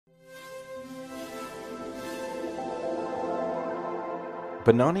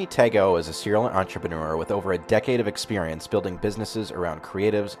Benoni Tagoe is a serial entrepreneur with over a decade of experience building businesses around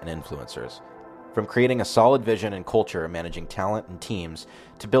creatives and influencers. From creating a solid vision and culture managing talent and teams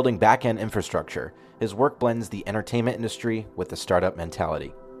to building backend infrastructure, his work blends the entertainment industry with the startup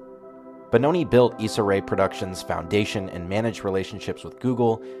mentality. Benoni built Issa Rae Productions' foundation and managed relationships with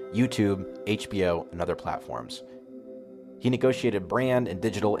Google, YouTube, HBO, and other platforms. He negotiated brand and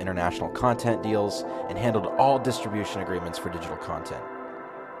digital international content deals and handled all distribution agreements for digital content.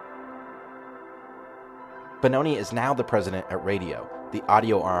 Benoni is now the president at Raedio, the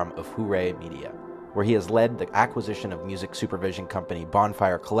audio arm of HOORAY Media, where he has led the acquisition of music supervision company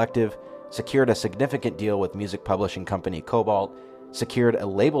Bonfire Collective, secured a significant deal with music publishing company Kobalt, secured a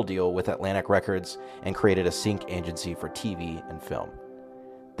label deal with Atlantic Records, and created a sync agency for TV and film.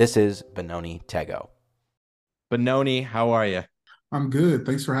 This is Benoni Tagoe. Benoni, how are you? I'm good.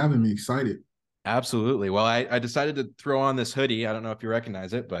 Thanks for having me. Excited. Absolutely. Well, I decided to throw on this hoodie. I don't know if you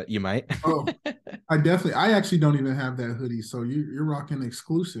recognize it, but you might. Oh, I actually don't even have that hoodie. So you're rocking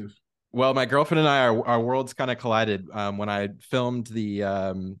exclusive. Well, my girlfriend and I, our worlds kind of collided when I filmed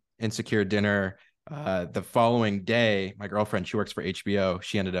the Insecure dinner. The following day, my girlfriend, she works for HBO.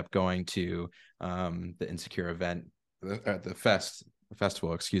 She ended up going to the Insecure event, the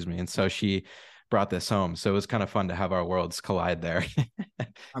festival, excuse me. And so she brought this home. So it was kind of fun to have our worlds collide there.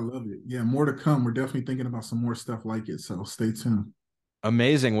 I love it. Yeah, more to come. We're definitely thinking about some more stuff like it. So stay tuned.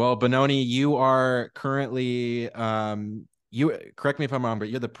 Amazing. Well, Benoni, you are currently you correct me if I'm wrong, but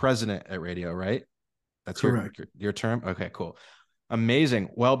you're the president at Raedio, right? That's Correct. your term. Okay, cool. Amazing.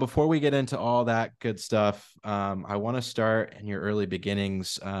 Well, before we get into all that good stuff, I want to start in your early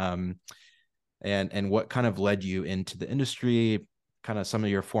beginnings, and what kind of led you into the industry, kind of some of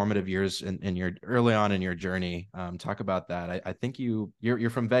your formative years in your early on in your journey. Talk about that. I think you're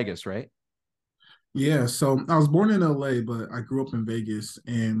from Vegas, right? Yeah. So I was born in LA, but I grew up in Vegas,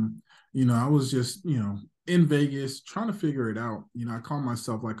 and I was just in Vegas trying to figure it out. I call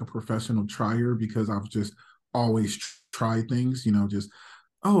myself like a professional trier because I've just always tried things. Just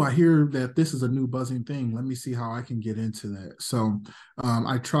oh, I hear that this is a new buzzing thing. Let me see how I can get into that. So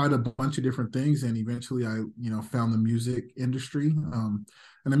I tried a bunch of different things, and eventually I, found the music industry. And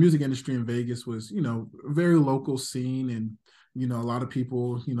the music industry in Vegas was, a very local scene, and a lot of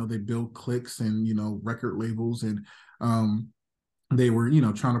people, they build cliques and record labels, and they were,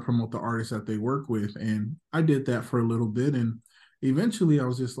 trying to promote the artists that they work with. And I did that for a little bit, and eventually I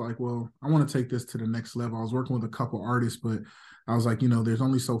was just like, well, I want to take this to the next level. I was working with a couple artists, but I was like, there's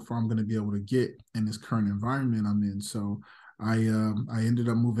only so far I'm going to be able to get in this current environment I'm in. So I ended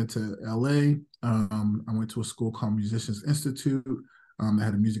up moving to LA. I went to a school called Musicians Institute. That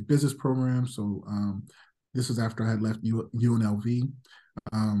had a music business program. So this was after I had left UNLV,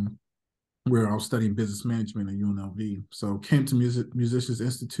 where I was studying business management at UNLV. So came to Musicians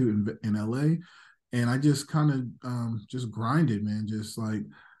Institute in LA, and I just kind of just grinded, man. Just like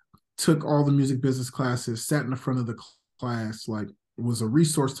took all the music business classes, sat in the front of the class, like was a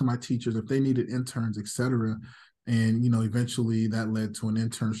resource to my teachers if they needed interns, etc. And eventually that led to an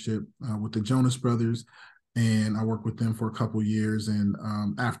internship with the Jonas Brothers, and I worked with them for a couple of years. And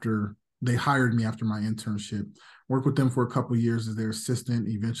after they hired me after my internship, worked with them for a couple of years as their assistant,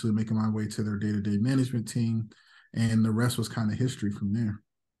 eventually making my way to their day-to-day management team, and the rest was kind of history from there.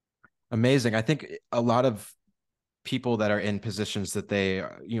 Amazing. I think a lot of people that are in positions that they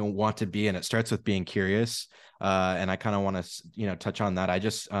want to be in, it starts with being curious, and I kind of want to touch on that. I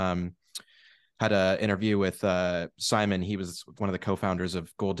just had an interview with Simon. He was one of the co-founders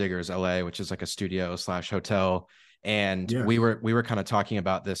of Gold Diggers LA, which is like a studio slash hotel, and we Yes. were kind of talking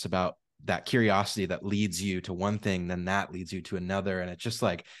about this, about that curiosity that leads you to one thing, then that leads you to another, and it's just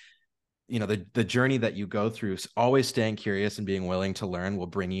like the journey that you go through, always staying curious and being willing to learn, will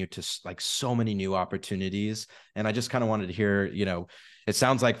bring you to like so many new opportunities. And I just kind of wanted to hear, it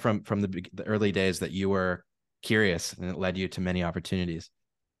sounds like from the early days that you were curious and it led you to many opportunities.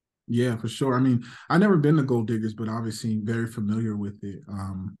 Yeah, for sure. I mean, I never been to Gold Diggers, but obviously very familiar with it.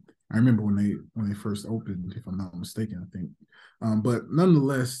 I remember when they first opened, if I'm not mistaken, I think. But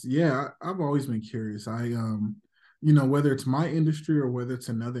nonetheless, yeah, I've always been curious. Whether it's my industry or whether it's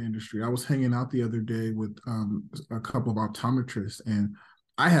another industry. I was hanging out the other day with a couple of optometrists, and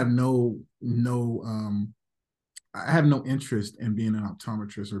I have I have no interest in being an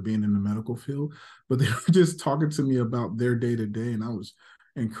optometrist or being in the medical field, but they were just talking to me about their day to day, and I was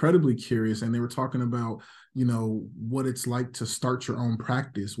incredibly curious. And they were talking about, what it's like to start your own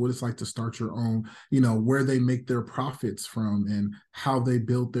practice, what it's like to start your own, where they make their profits from, and how they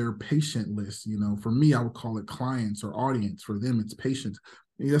build their patient list. For me, I would call it clients or audience. For them, it's patients.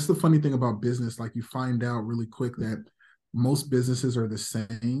 That's the funny thing about business. Like you find out really quick that most businesses are the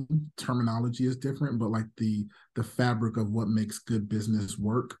same. Terminology is different, but like the fabric of what makes good business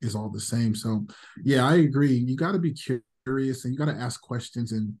work is all the same. So yeah, I agree. You got to be curious and you got to ask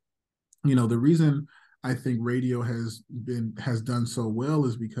questions. And the reason I think Raedio has done so well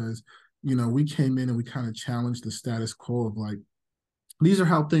is because we came in and we kind of challenged the status quo of like, these are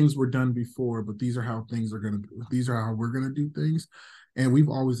how things were done before, but these are how we're gonna do things. And we've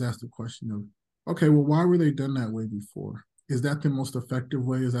always asked the question of, okay, well, why were they done that way before? Is that the most effective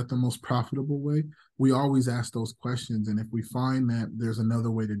way? Is that the most profitable way? We always ask those questions, and if we find that there's another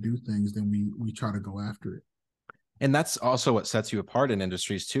way to do things, then we try to go after it. And that's also what sets you apart in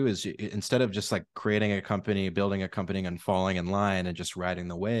industries too, is instead of just like creating a company, building a company and falling in line and just riding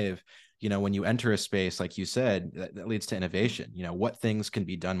the wave, when you enter a space, like you said, that leads to innovation. What things can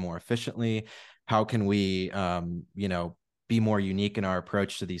be done more efficiently? How can we, be more unique in our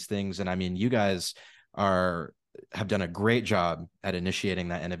approach to these things? And I mean, you guys have done a great job at initiating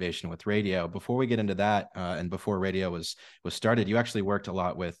that innovation with Raedio. Before we get into that, and before Raedio was started, you actually worked a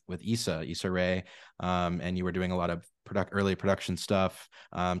lot with Issa Rae, and you were doing a lot of early production stuff.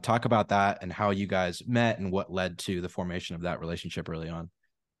 Talk about that and how you guys met and what led to the formation of that relationship early on.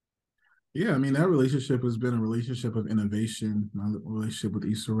 Yeah, I mean, that relationship has been a relationship of innovation. My relationship with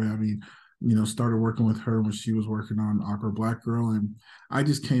Issa Rae, I mean, started working with her when she was working on Awkward Black Girl. And I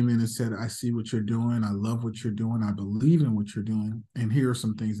just came in and said, I see what you're doing. I love what you're doing. I believe in what you're doing. And here are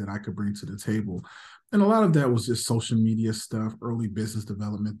some things that I could bring to the table. And a lot of that was just social media stuff, early business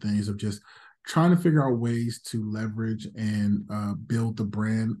development things of just trying to figure out ways to leverage and build the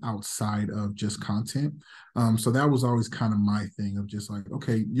brand outside of just content. So that was always kind of my thing of just like,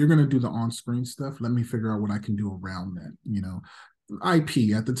 okay, you're going to do the on-screen stuff. Let me figure out what I can do around that.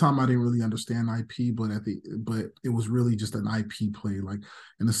 IP at the time I didn't really understand IP, but it was really just an IP play. Like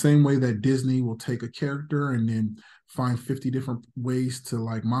in the same way that Disney will take a character and then find 50 different ways to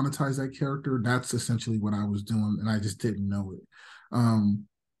like monetize that character, that's essentially what I was doing, and I just didn't know it.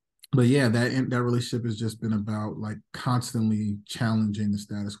 But yeah, that relationship has just been about like constantly challenging the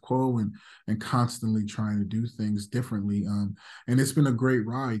status quo and constantly trying to do things differently. And it's been a great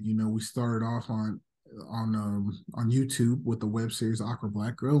ride. We started off on YouTube with the web series Awkward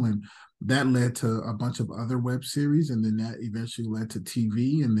Black Girl, and that led to a bunch of other web series, and then that eventually led to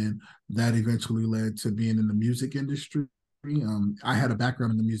TV, and then that eventually led to being in the music industry. I had a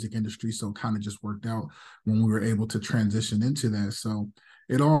background in the music industry, so it kind of just worked out when we were able to transition into that. So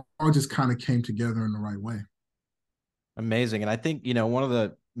it all just kind of came together in the right way. Amazing. And I think, one of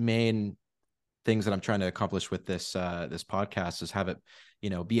the main things that I'm trying to accomplish with this podcast is have it,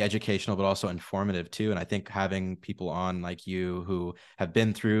 be educational, but also informative too. And I think having people on like you who have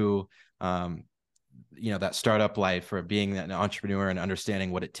been through, that startup life or being an entrepreneur and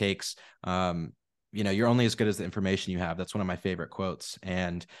understanding what it takes, you're only as good as the information you have. That's one of my favorite quotes.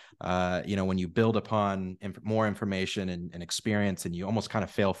 And, when you build upon more information and experience and you almost kind of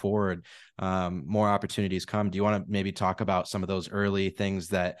fail forward, more opportunities come. Do you want to maybe talk about some of those early things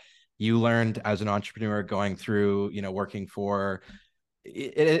that you learned as an entrepreneur going through, working for,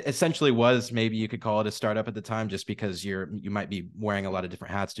 it essentially was, maybe you could call it a startup at the time, just because you might be wearing a lot of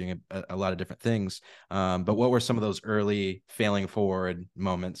different hats, doing a lot of different things. But what were some of those early failing forward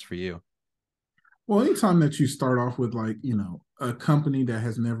moments for you? Well, anytime that you start off with like, a company that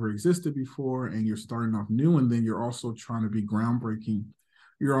has never existed before and you're starting off new, and then you're also trying to be groundbreaking,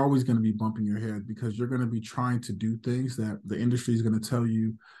 you're always going to be bumping your head because you're going to be trying to do things that the industry is going to tell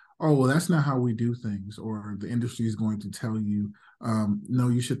you, oh, well, that's not how we do things. Or the industry is going to tell you, no,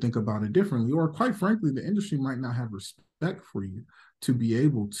 you should think about it differently. Or quite frankly, the industry might not have respect for you to be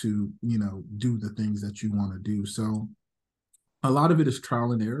able to, do the things that you want to do. So a lot of it is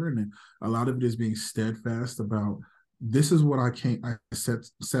trial and error, and a lot of it is being steadfast about, this is what I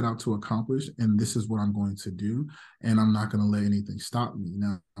set out to accomplish, and this is what I'm going to do, and I'm not going to let anything stop me.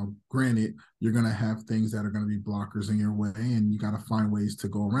 Now, granted, you're going to have things that are going to be blockers in your way, and you got to find ways to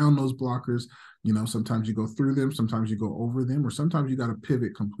go around those blockers. Sometimes you go through them, sometimes you go over them, or sometimes you got to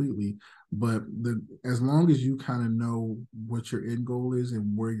pivot completely. But as long as you kind of know what your end goal is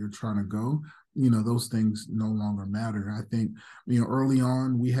and where you're trying to go, those things no longer matter. I think, early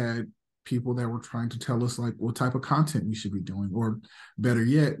on we had people that were trying to tell us like what type of content we should be doing, or better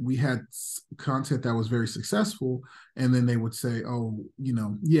yet, we had content that was very successful, and then they would say, oh,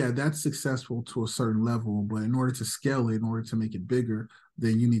 yeah, that's successful to a certain level, but in order to scale it, in order to make it bigger,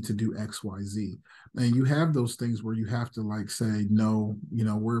 then you need to do XYZ. And you have those things where you have to like say, no, we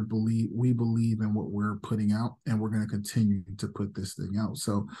believe in what we're putting out, and we're going to continue to put this thing out.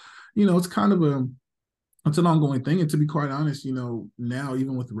 So, it's kind of it's an ongoing thing. And to be quite honest, now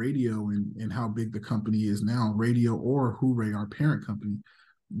even with Raedio and how big the company is now, Raedio or HOORAY, our parent company,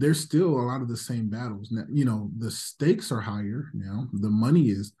 there's still a lot of the same battles. Now, the stakes are higher now, the money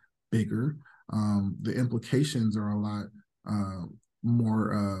is bigger, the implications are a lot uh,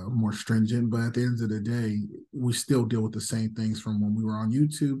 more stringent. But at the end of the day, we still deal with the same things from when we were on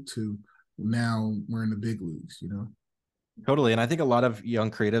YouTube to now we're in the big leagues. Totally. And I think a lot of young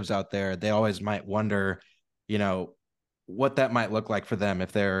creatives out there, they always might wonder, you know, what that might look like for them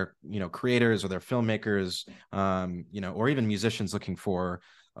if they're, creators or they're filmmakers, or even musicians looking for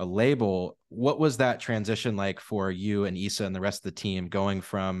a label. What was that transition like for you and Issa and the rest of the team going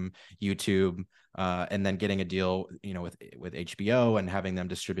from YouTube and then getting a deal, with HBO and having them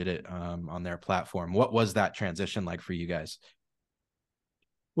distribute it on their platform? What was that transition like for you guys?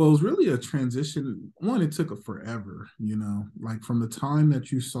 Well, it was really a transition. One, it took a forever, like from the time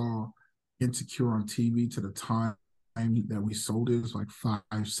that you saw Insecure on TV to the time that we sold it was like 5,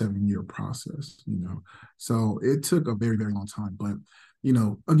 7 year process. So it took a very, very long time. But,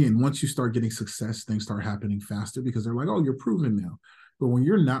 again, once you start getting success, things start happening faster because they're like, oh, you're proven now. But when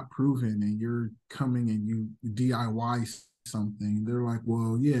you're not proven and you're coming and you DIY something, they're like,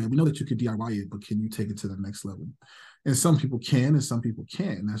 well, yeah, we know that you could DIY it, but can you take it to the next level? And some people can and some people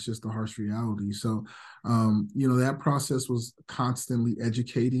can't, and that's just the harsh reality. So that process was constantly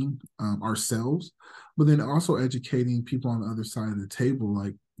educating ourselves, but then also educating people on the other side of the table,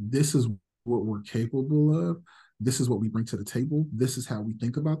 like this is what we're capable of, this is what we bring to the table, this is how we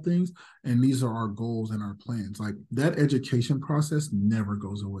think about things, and these are our goals and our plans. Like that education process never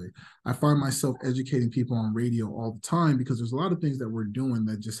goes away. I find myself educating people on Raedio all the time because there's a lot of things that we're doing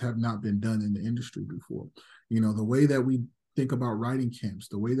that just have not been done in the industry before. The way that we think about writing camps,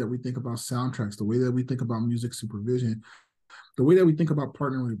 the way that we think about soundtracks, the way that we think about music supervision, the way that we think about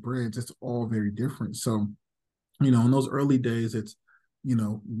partnering with brands, it's all very different. So, in those early days, it's,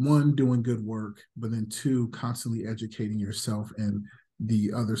 one, doing good work, but then two, constantly educating yourself and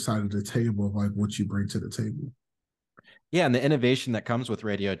the other side of the table of like what you bring to the table. Yeah, and the innovation that comes with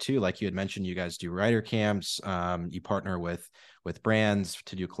Raedio too, like you had mentioned, you guys do writer camps, you partner with brands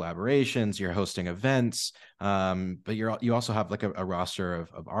to do collaborations, you're hosting events, but you also have like a roster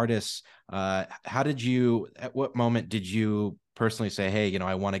of artists. At what moment did you personally say, hey,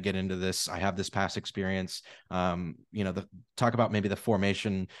 I want to get into this, I have this past experience? Talk about maybe the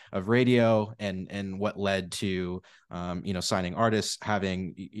formation of Raedio and what led to signing artists,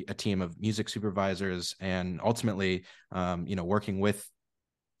 having a team of music supervisors, and ultimately working with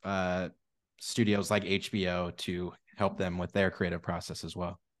studios like HBO to help them with their creative process as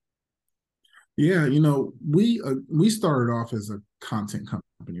well. Yeah, we started off as a content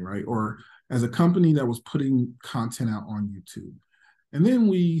company, right? Or as a company that was putting content out on YouTube. And then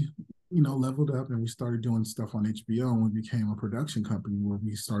we, leveled up and we started doing stuff on HBO, and we became a production company where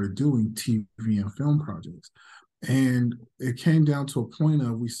we started doing TV and film projects. And it came down to a point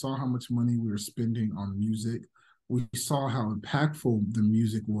of we saw how much money we were spending on music. We saw how impactful the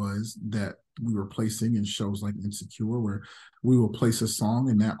music was that we were placing in shows like Insecure, where we will place a song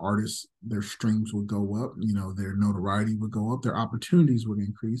and that artist, their streams would go up, their notoriety would go up, their opportunities would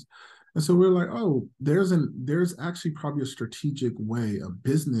increase. And so we're like, oh, there's actually probably a strategic way, a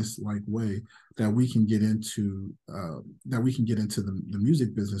business like way that we can get into the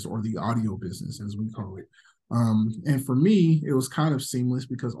music business, or the audio business as we call it. And for me, it was kind of seamless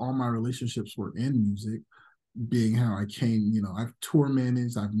because all my relationships were in music, being how I came, I've tour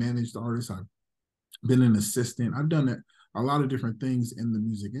managed, I've managed artists, I've been an assistant, I've done a lot of different things in the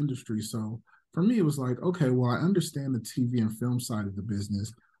music industry. So for me, it was like, okay, well, I understand the TV and film side of the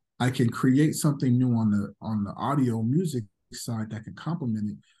business. I can create something new on the audio music side that can complement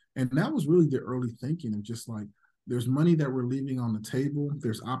it. And that was really the early thinking of just like, there's money that we're leaving on the table,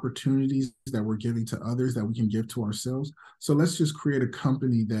 there's opportunities that we're giving to others that we can give to ourselves, so let's just create a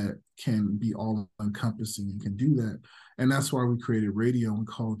company that can be all encompassing and can do that. And that's why we created Raedio and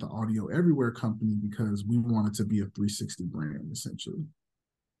called it the Audio Everywhere Company, because we wanted to be a 360 brand essentially.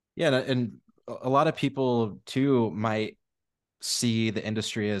 Yeah, and a lot of people too might see the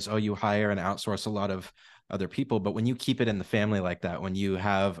industry as, oh, you hire and outsource a lot of other people, but when you keep it in the family like that, when you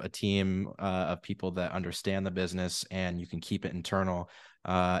have a team of people that understand the business and you can keep it internal,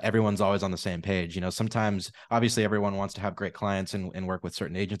 everyone's always on the same page. Sometimes obviously everyone wants to have great clients and work with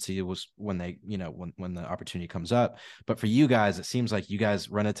certain agencies when they, when the opportunity comes up. But for you guys, it seems like you guys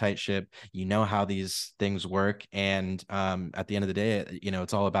run a tight ship, how these things work. And at the end of the day,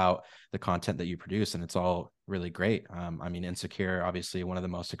 it's all about the content that you produce, and it's all really great. I mean, Insecure, obviously one of the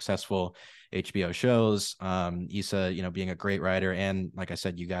most successful HBO shows. Issa, being a great writer, and like I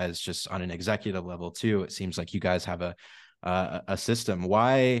said, you guys just on an executive level too. It seems like you guys have a system.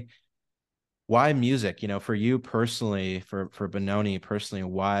 Why music? For you personally, for Benoni personally,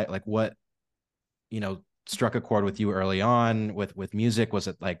 why, like, what struck a chord with you early on with music? Was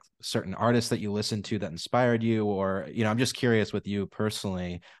it like certain artists that you listened to that inspired you, or I'm just curious with you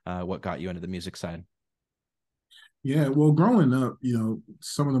personally, what got you into the music side? Yeah, well, growing up,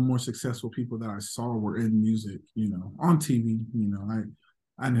 some of the more successful people that I saw were in music, on TV.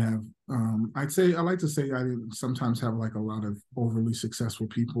 I didn't have, I like to say I didn't sometimes have like a lot of overly successful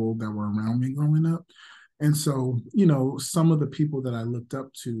people that were around me growing up. And so, some of the people that I looked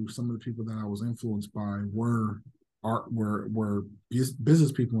up to, some of the people that I was influenced by were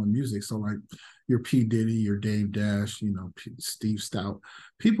business people in music. So like your P. Diddy, your Dave Dash, Steve Stout,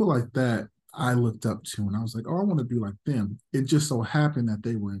 people like that I looked up to, and I was like, oh, I want to be like them. It just so happened that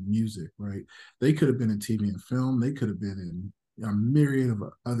they were in music, right? They could have been in TV and film. They could have been in a myriad of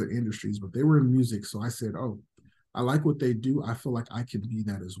other industries, but they were in music. So I said, oh, I like what they do. I feel like I can be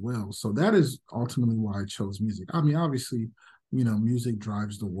that as well. So that is ultimately why I chose music. I mean, obviously, music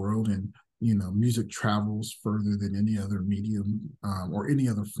drives the world, and music travels further than any other medium or any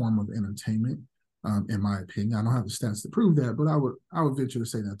other form of entertainment. In my opinion, I don't have the stats to prove that, but I would venture to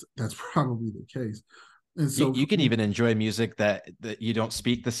say that that's probably the case. And You, so, you can even enjoy music that you don't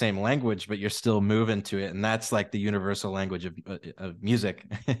speak the same language, but you're still moving to it, and that's like the universal language of music.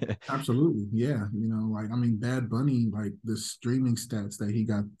 absolutely, yeah. Like I mean, Bad Bunny, like the streaming stats that he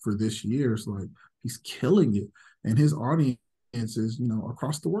got for this year is like he's killing it, and his audience is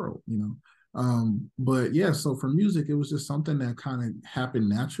across the world. But yeah, so for music, it was just something that kind of happened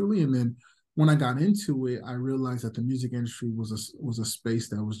naturally, and then when I got into it, I realized that the music industry was a space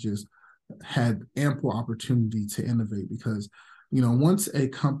that was just had ample opportunity to innovate because once a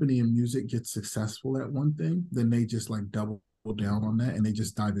company in music gets successful at one thing, then they just like double down on that and they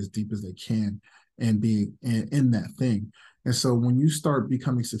just dive as deep as they can and be in that thing. And so when you start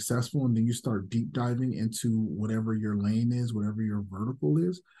becoming successful and then you start deep diving into whatever your lane is, whatever your vertical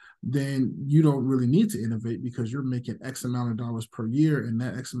is, then you don't really need to innovate because you're making X amount of dollars per year, and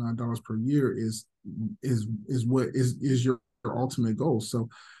that X amount of dollars per year is what is your ultimate goal. So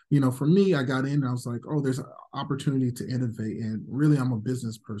for me, I got in and I was like, oh, there's an opportunity to innovate. And really, I'm a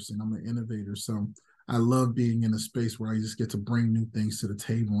business person, I'm an innovator. So I love being in a space where I just get to bring new things to the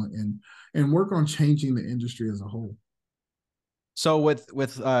table and work on changing the industry as a whole. So with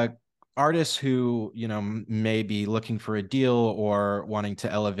artists who may be looking for a deal or wanting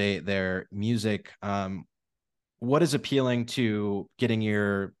to elevate their music, what is appealing to getting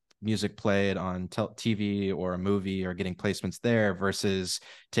your music played on TV or a movie or getting placements there versus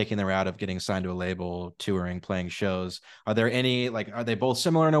taking the route of getting signed to a label, touring, playing shows? Are there any, like, are they both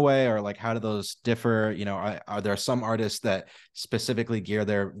similar in a way, or like how do those differ? Are there some artists that specifically gear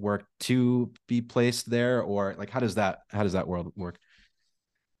their work to be placed there, or like how does that world work?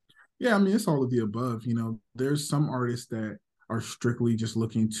 Yeah, I mean, it's all of the above. There's some artists that are strictly just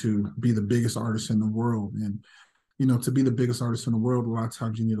looking to be the biggest artist in the world. And to be the biggest artist in the world, a lot of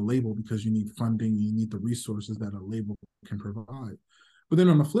times you need a label because you need funding, you need the resources that a label can provide. But then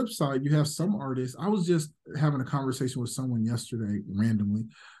on the flip side, you have some artists. I was just having a conversation with someone yesterday randomly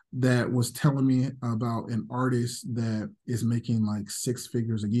that was telling me about an artist that is making like six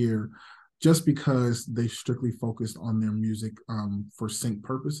figures a year just because they strictly focused on their music for sync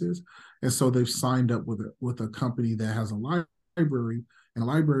purposes. And so they've signed up with a company that has a library, and a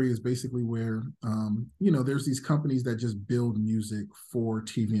library is basically where there's these companies that just build music for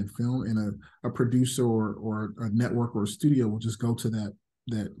TV and film, and a producer or a network or a studio will just go to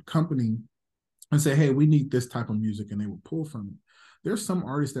that company and say, hey, we need this type of music, and they will pull from it. There's some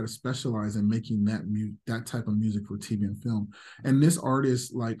artists that are specialized in making that type of music for TV and film. And this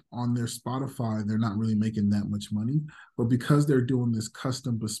artist, like on their Spotify, they're not really making that much money. But because they're doing this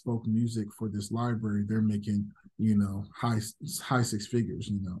custom bespoke music for this library, they're making, high six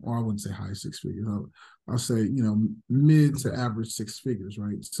figures, or I wouldn't say high six figures. I'll say, mid to average six figures,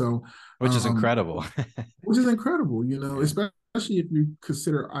 right? So Which is incredible. which is incredible, Yeah. especially if you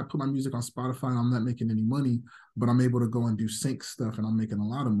consider I put my music on Spotify and I'm not making any money, but I'm able to go and do sync stuff and I'm making a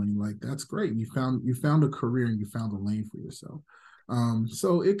lot of money. Like that's great. You found a career and you found a lane for yourself.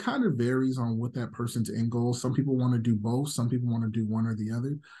 So it kind of varies on what that person's end goal. Some people want to do both. Some people want to do one or the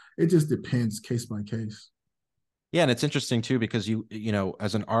other. It just depends case by case. Yeah, and it's interesting too because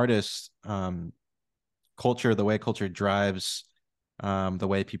as an artist, the way culture drives the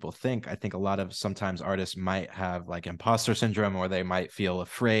way people think. I think a lot of sometimes artists might have like imposter syndrome, or they might feel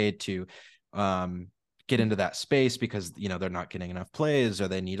afraid to get into that space because, you know, they're not getting enough plays or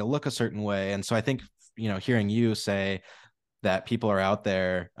they need to look a certain way. And so I think, you know, hearing you say that people are out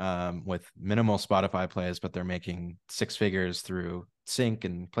there with minimal Spotify plays, but they're making six figures through sync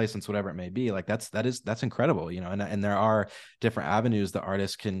and placements, whatever it may be, like that's incredible, you know. And there are different avenues that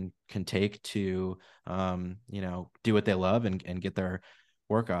artists can take to you know, do what they love and get their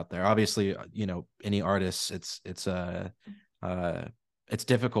work out there. Obviously, you know, any artist, uh it's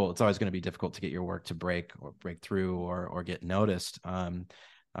difficult. It's always going to be difficult to get your work to break through or get noticed.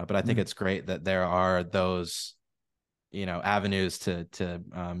 But I think Yeah. it's great that there are those, you know, avenues to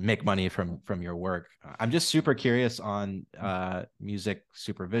make money from your work. I'm just super curious on music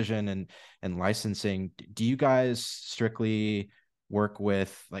supervision and licensing. Do you guys strictly work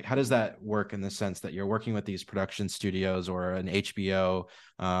with, like, how does that work in the sense that you're working with these production studios or an HBO?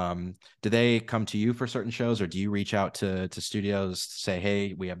 Do they come to you for certain shows, or do you reach out to studios to say,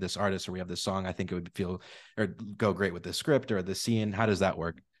 hey, we have this artist or we have this song, I think it would feel or go great with the script or the scene? How does that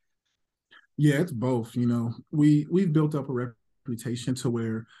work? Yeah, it's both. You know, we've built up a reputation to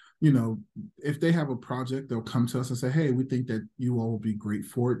where, you know, if they have a project, they'll come to us and say, "Hey, we think that you all will be great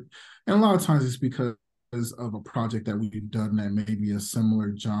for it." And a lot of times it's because of a project that we've done that may be a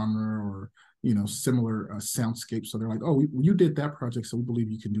similar genre or, you know, similar soundscape. So they're like, "Oh, you did that project, so we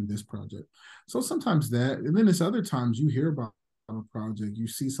believe you can do this project." So sometimes that, and then it's other times you hear about a project, you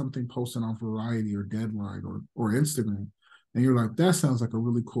see something posted on Variety or Deadline or Instagram, and you're like, that sounds like a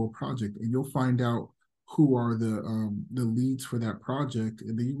really cool project, and you'll find out who are the leads for that project,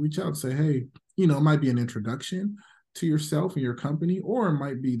 and then you reach out and say, hey, you know, it might be an introduction to yourself and your company, or it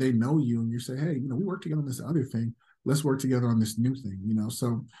might be they know you and you say, hey, you know, we work together on this other thing, let's work together on this new thing, you know.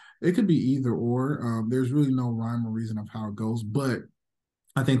 So it could be either or. There's really no rhyme or reason of how it goes, but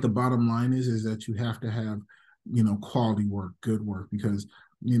I think the bottom line is that you have to have, you know, quality work, good work, because,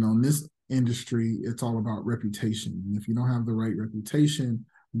 you know, in this industry, it's all about reputation. And if you don't have the right reputation,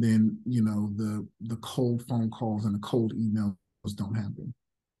 then, you know, the cold phone calls and the cold emails don't happen.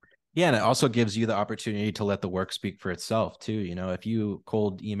 Yeah, and it also gives you the opportunity to let the work speak for itself too. You know, if you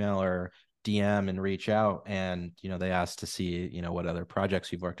cold email or DM and reach out and, you know, they ask to see, you know, what other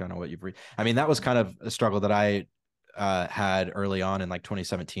projects you've worked on or what I mean, that was kind of a struggle that I had early on in like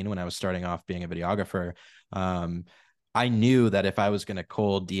 2017 when I was starting off being a videographer. Um, I knew that if I was going to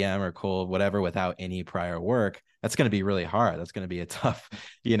cold DM or cold whatever without any prior work, that's going to be really hard. That's going to be a tough,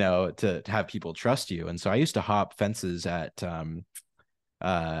 you know, to have people trust you. And so I used to hop fences at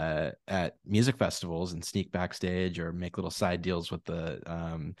music festivals and sneak backstage or make little side deals with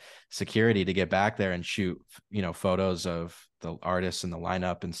the security to get back there and shoot, you know, photos of the artists and the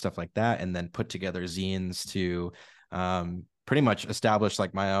lineup and stuff like that, and then put together zines to pretty much establish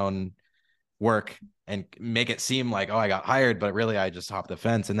like my own work and make it seem like, oh, I got hired, but really I just hopped the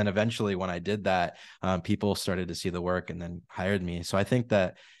fence. And then eventually when I did that, people started to see the work and then hired me. So I think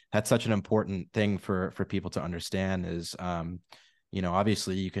that that's such an important thing for people to understand is, you know,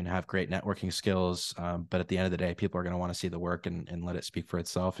 obviously you can have great networking skills, but at the end of the day, people are going to want to see the work and let it speak for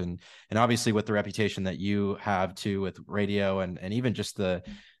itself. And obviously with the reputation that you have too with Raedio and even just the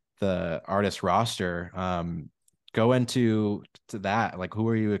artist roster, go into that. Like, who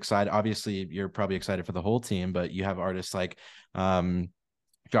are you excited? Obviously, you're probably excited for the whole team, but you have artists like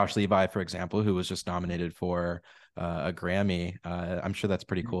Josh Levi, for example, who was just nominated for a Grammy. I'm sure that's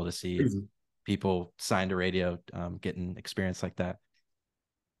pretty cool to see Crazy. people signed to Raedio getting experience like that.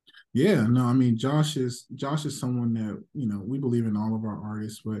 Yeah, no, I mean Josh is someone that, you know, we believe in all of our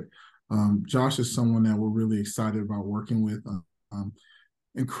artists, but Josh is someone that we're really excited about working with. Um,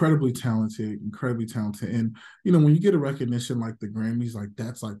 incredibly talented. And, you know, when you get a recognition like the Grammys, like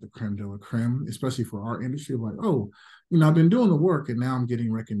that's like the creme de la creme, especially for our industry. Like, oh, you know, I've been doing the work and now I'm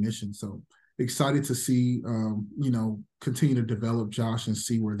getting recognition. So excited to see, you know, continue to develop Josh and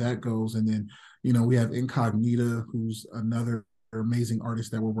see where that goes. And then, you know, we have Incognita, who's another amazing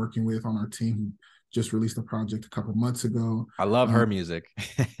artist that we're working with on our team, who just released a project a couple months ago. I love Um, her music.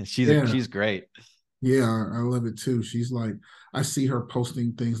 yeah, She's great. yeah, I love it too. She's like, I see her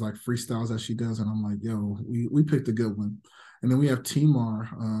posting things like freestyles that she does, and I'm like, yo, we picked a good one. And then we have Timar,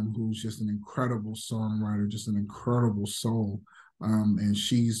 who's just an incredible songwriter, just an incredible soul. And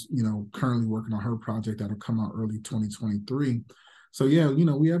she's, you know, currently working on her project that'll come out early 2023. So yeah, you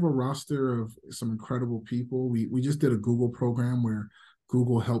know, we have a roster of some incredible people. We just did a Google program where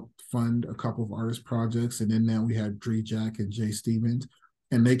Google helped fund a couple of artist projects, and then now we have Dree Jack and Jay Stevens,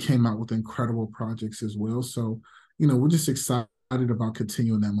 and they came out with incredible projects as well. So, you know, we're just excited about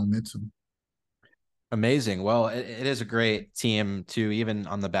continuing that momentum. Amazing. Well, it is a great team too, even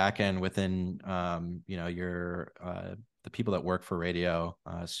on the back end within, you know, your the people that work for Raedio,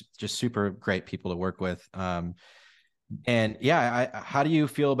 just super great people to work with. And yeah, how do you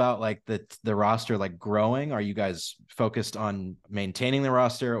feel about like the roster like growing? Are you guys focused on maintaining the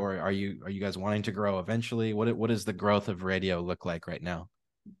roster, or are you guys wanting to grow eventually? What does the growth of Raedio look like right now?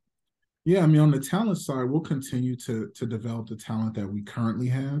 Yeah, I mean, on the talent side, we'll continue to develop the talent that we currently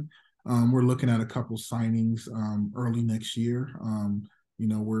have. We're looking at a couple signings early next year.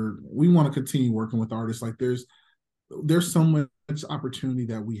 We want to continue working with artists. Like there's so much opportunity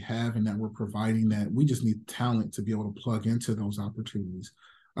that we have and that we're providing that we just need talent to be able to plug into those opportunities.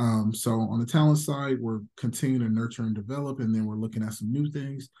 So on the talent side, we're continuing to nurture and develop, and then we're looking at some new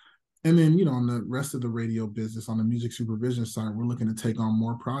things. And then, on the rest of the Raedio business, on the music supervision side, we're looking to take on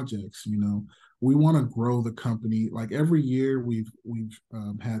more projects. We want to grow the company. Like every year, we've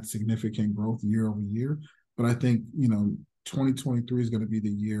had significant growth year over year. But I think 2023 is going to be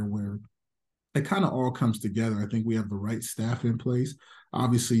the year where it kind of all comes together. I think we have the right staff in place.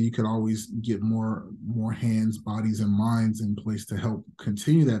 Obviously, you could always get more hands, bodies, and minds in place to help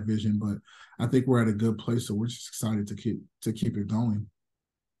continue that vision. But I think we're at a good place, so we're just excited to keep it going.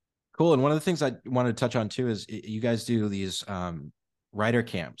 Cool. And one of the things I wanted to touch on too is you guys do these writer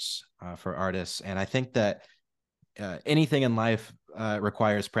camps for artists, and I think that anything in life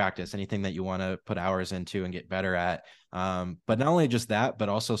requires practice. Anything that you want to put hours into and get better at, but not only just that, but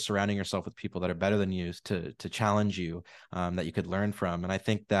also surrounding yourself with people that are better than you to challenge you, that you could learn from. And I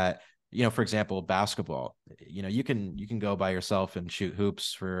think that for example, basketball, you can go by yourself and shoot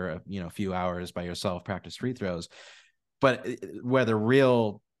hoops for a few hours by yourself, practice free throws, but where the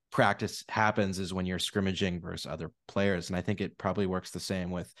real practice happens is when you're scrimmaging versus other players. And I think it probably works the same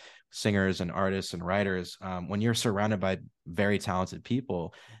with singers and artists and writers. When you're surrounded by very talented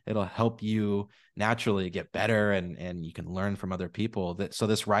people, it'll help you naturally get better, and you can learn from other people. So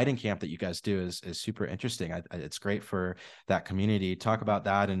this writing camp that you guys do is super interesting. It's great for that community. Talk about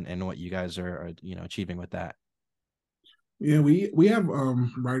that and what you guys are achieving with that. Yeah, we have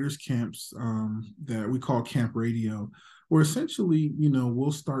writers camps that we call Camp Raedio, where essentially,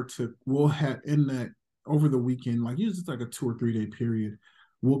 we'll have in that over the weekend, like usually it's like a 2 or 3 day period,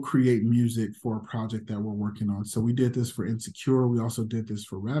 we'll create music for a project that we're working on. So we did this for Insecure. We also did this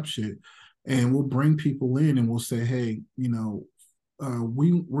for Rap Shit. And we'll bring people in and we'll say, hey,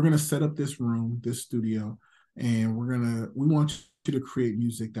 we're gonna set up this room, this studio, and we want you to create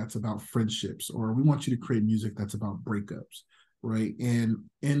music that's about friendships, or we want you to create music that's about breakups, right? And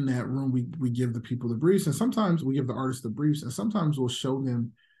in that room, we give the people the briefs, and sometimes we give the artists the briefs, and sometimes we'll show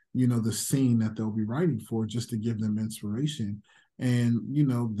them, the scene that they'll be writing for, just to give them inspiration. And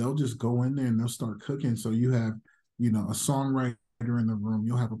they'll just go in there and they'll start cooking. So you have, a songwriter in the room,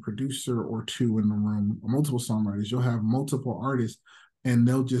 you'll have a producer or two in the room, multiple songwriters, you'll have multiple artists, and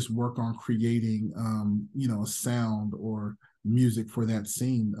they'll just work on creating, a sound or music for that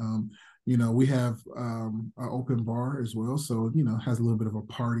scene. We have an open bar as well, so has a little bit of a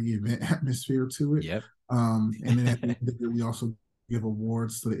party event atmosphere to it. Yep. And then at the end of it, we also give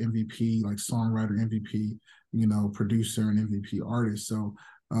awards to the MVP, like songwriter MVP, producer and MVP artist. So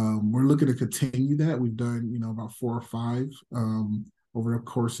we're looking to continue that. We've done about 4 or 5 over the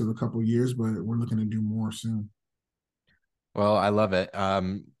course of a couple of years, but we're looking to do more soon. Well, I love it.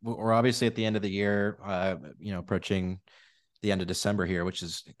 We're obviously at the end of the year, approaching the end of December here, which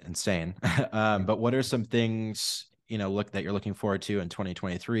is insane. But what are some things, that you're looking forward to in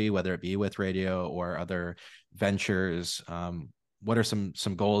 2023, whether it be with Raedio or other ventures? What are some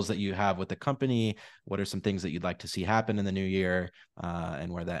goals that you have with the company? What are some things that you'd like to see happen in the new year,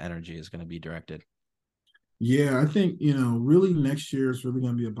 and where that energy is going to be directed? Yeah, I think, really next year is really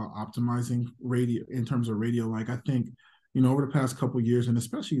going to be about optimizing Raedio in terms of Raedio. Like I think, over the past couple of years, and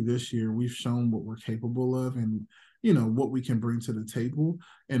especially this year, we've shown what we're capable of and, what we can bring to the table.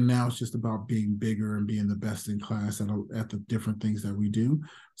 And now it's just about being bigger and being the best in class at the different things that we do.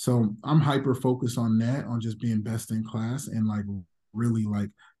 So I'm hyper focused on that, on just being best in class and like really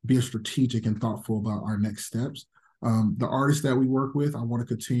like being strategic and thoughtful about our next steps. The artists that we work with, I want to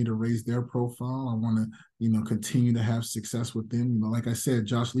continue to raise their profile. I want to, continue to have success with them. Like I said,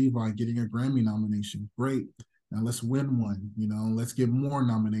 Josh Levi getting a Grammy nomination, great. Now let's win one. Let's get more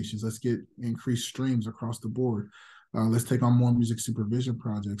nominations. Let's get increased streams across the board. Let's take on more music supervision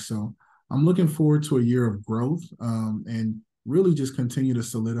projects. So I'm looking forward to a year of growth, and really just continue to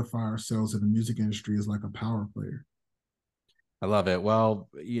solidify ourselves in the music industry as like a power player. I love it. Well,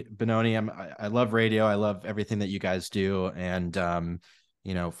 Benoni, I love Raedio. I love everything that you guys do. And,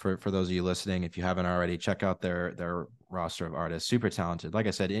 for those of you listening, if you haven't already, check out their roster of artists, super talented. Like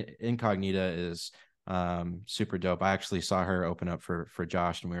I said, Incognita is Super dope. I actually saw her open up for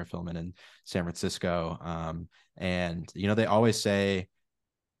Josh, and we were filming in San Francisco. And they always say,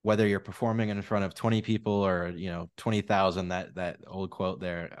 whether you're performing in front of 20 people or 20,000, that old quote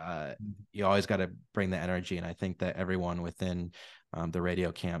there, you always got to bring the energy, and I think that everyone within the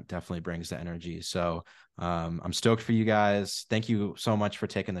Raedio camp definitely brings the energy. So I'm stoked for you guys. Thank you so much for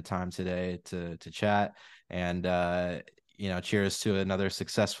taking the time today to chat, and cheers to another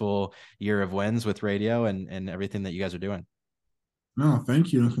successful year of wins with Raedio and everything that you guys are doing. No,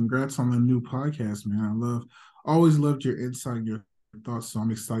 thank you, and congrats on the new podcast, man. Always loved your insight and your thoughts, so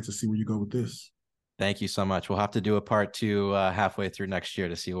I'm excited to see where you go with this. Thank you so much. We'll have to do a part two halfway through next year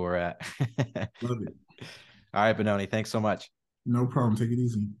to see where we're at. Love it. All right, Benoni, thanks so much. No problem. Take it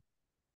easy.